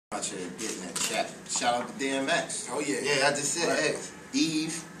Getting that shout out to DMX. Oh yeah. Yeah, I just said Right. X.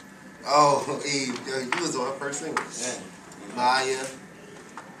 Eve. Oh, Eve. You was on her first single. Yeah. Maya.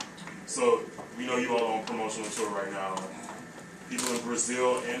 So we know you all on promotional tour right now. People in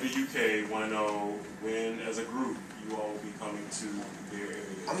Brazil and the UK want to know when, as a group, you all will be coming to their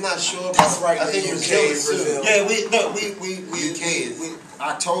area. I'm not sure. That's right. I think Brazil is soon. Yeah, we UK is.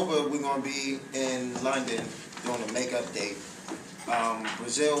 October we're gonna be in London doing a makeup date.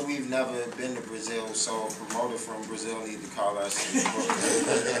 Brazil, we've never been to Brazil, so a promoter from Brazil need to call us.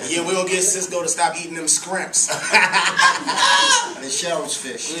 Yeah, we'll get Cisco to stop eating them scrimps. And the shell's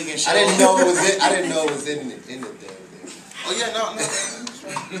fish. I didn't know it was in. I didn't know it was in the damn thing. Oh yeah, no.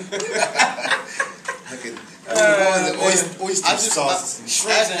 What was it? Oyster sauce.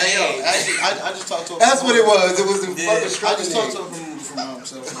 Shrimps and eggs. Actually, I just talked to him. That's what it was. It was the Yeah, fucking I shrimp just and talked eggs. to him from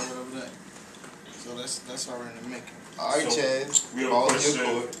South whatever that. So that's already in the making. All right, So, Chad. We have All a in your question.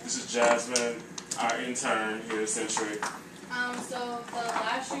 court. This is Jasmine, our intern here at Centric. So the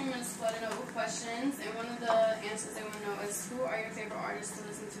live stream is flooded up with questions, and one of the answers they want to know is, who are your favorite artists to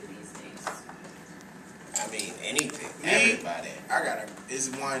listen to these days? I mean, anything. Everybody. I got is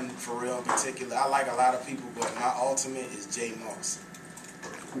one for real in particular. I like a lot of people, but my ultimate is J Moss.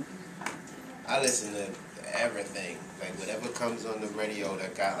 I listen to everything, like whatever comes on the radio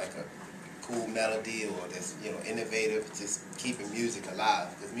that got like a cool melody or that's innovative, just keeping music alive,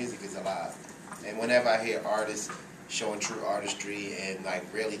 because music is alive. And whenever I hear artists showing true artistry and like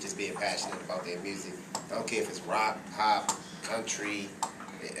really just being passionate about their music, I don't care if it's rock, pop, country,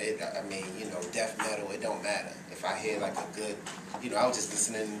 death metal, it don't matter. If I hear like a good, I was just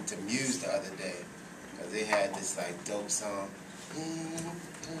listening to Muse the other day, because they had this like dope song.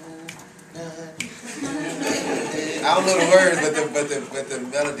 I don't know the words, but the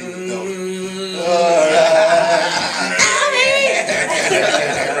melody was dope.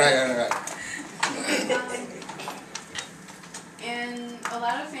 Right. And a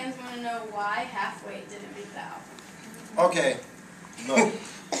lot of fans want to know why Halfway didn't make the album. Okay. Look.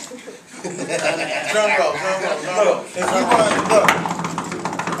 Drum roll. Look, if you want, look,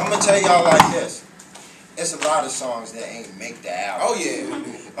 I'm gonna tell y'all like this. It's a lot of songs that ain't make the album. Oh yeah.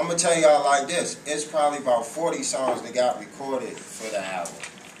 I'm gonna tell y'all like this. It's probably about 40 songs that got recorded for the album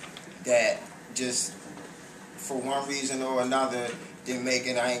that just, for one reason or another, didn't make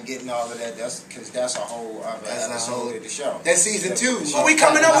it. I ain't getting all of that. That's because that's a whole other episode of the show. That's season 2. Well, we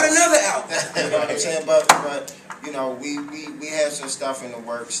coming up with another album. You know what I'm saying? But we had some stuff in the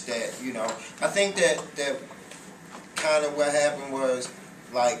works that, I think that kind of what happened was,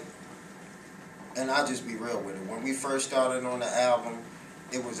 like, and I'll just be real with it. When we first started on the album,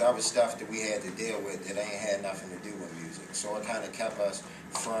 it was other stuff that we had to deal with that ain't had nothing to do with music. So it kind of kept us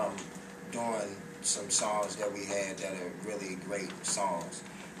from doing some songs that we had that are really great songs.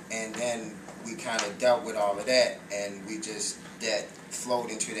 And then we kind of dealt with all of that, and that flowed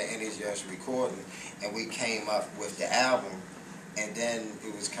into the energy of us recording, and we came up with the album. And then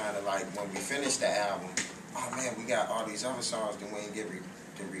it was kind of like, when we finished the album, oh man, we got all these other songs that we didn't get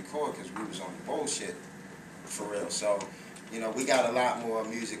to record because we was on the bullshit for real. So, we got a lot more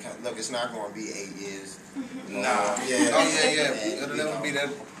music. Look, it's not going to be 8 years. Nah. Yeah. Oh yeah. And, It'll never be that.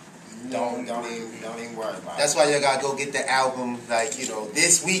 Don't even worry about it. That's why you gotta go get the album, like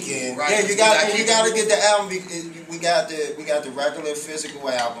this weekend. Right. Yeah, you got to get the album. We got the regular physical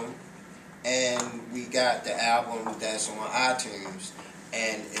album, and we got the album that's on iTunes,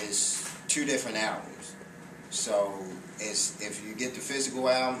 and it's 2 different albums. So if you get the physical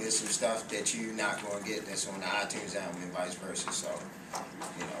album, there's some stuff that you're not going to get that's on the iTunes album, and vice versa. So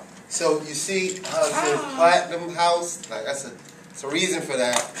So you see how it says Platinum House? Like that's a reason for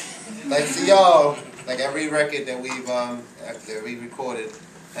that. Like for y'all, like every record that we recorded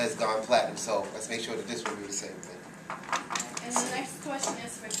has gone platinum. So let's make sure that this will do the same thing. And the next question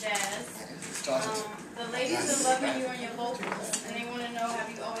is for Jazz. The ladies are loving you and your vocals, and they want to know, have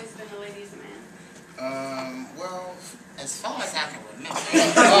you always been a ladies' man? Well, as far as I can remember.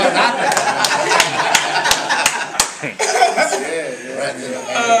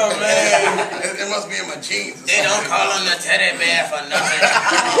 Oh man, it must be in my jeans. They don't call him the teddy bear for nothing.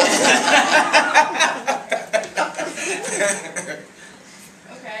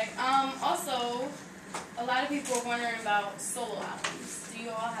 Okay. Also, a lot of people are wondering about solo albums. Do you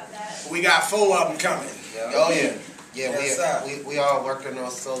all have that? We got 4 of them coming. Oh yeah. Yeah, Yes, we are working on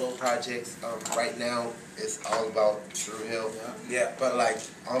solo projects. Right now, it's all about Dru Hill. Yeah. But like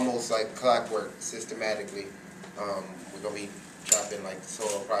almost like clockwork, systematically, we're gonna be dropping like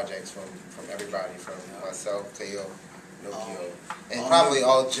solo projects from everybody, from myself, Teo, Nokio, and probably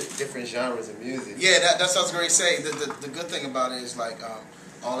all different genres of music. Yeah, that's what I was going to say. The good thing about it is like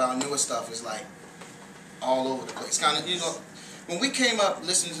all our newer stuff is like all over the place. Kind of, you know, when we came up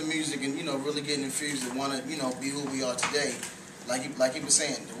listening to music and, you know, really getting infused and want to, you know, be who we are today, like you were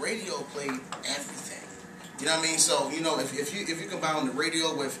saying, the radio played everything. You know what I mean? So, you know, if you combine the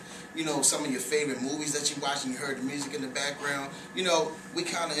radio with, you know, some of your favorite movies that you watch and you heard the music in the background, you know, we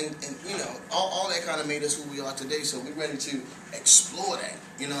kind of, you know, all that kind of made us who we are today. So we're ready to explore that.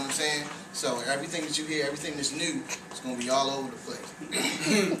 You know what I'm saying? So everything that you hear, everything that's new, it's going to be all over the place.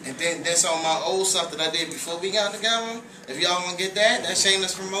 And then some of my old stuff that I did before we got together, if y'all want to get that, that's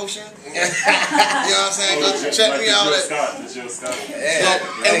shameless promotion. You know what I'm saying? Go check me out at...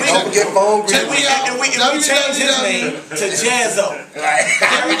 And we get phone check me out, and we changed his name to Jazzo.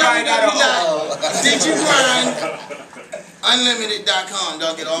 Unlimited.com.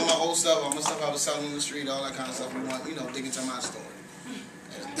 Y'all get all my old stuff, all my stuff I was selling on the street, all that kind of stuff. We want, you know, dig into my story.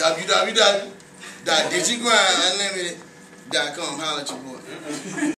 www.digigrindunlimited.com. Holla at your boy.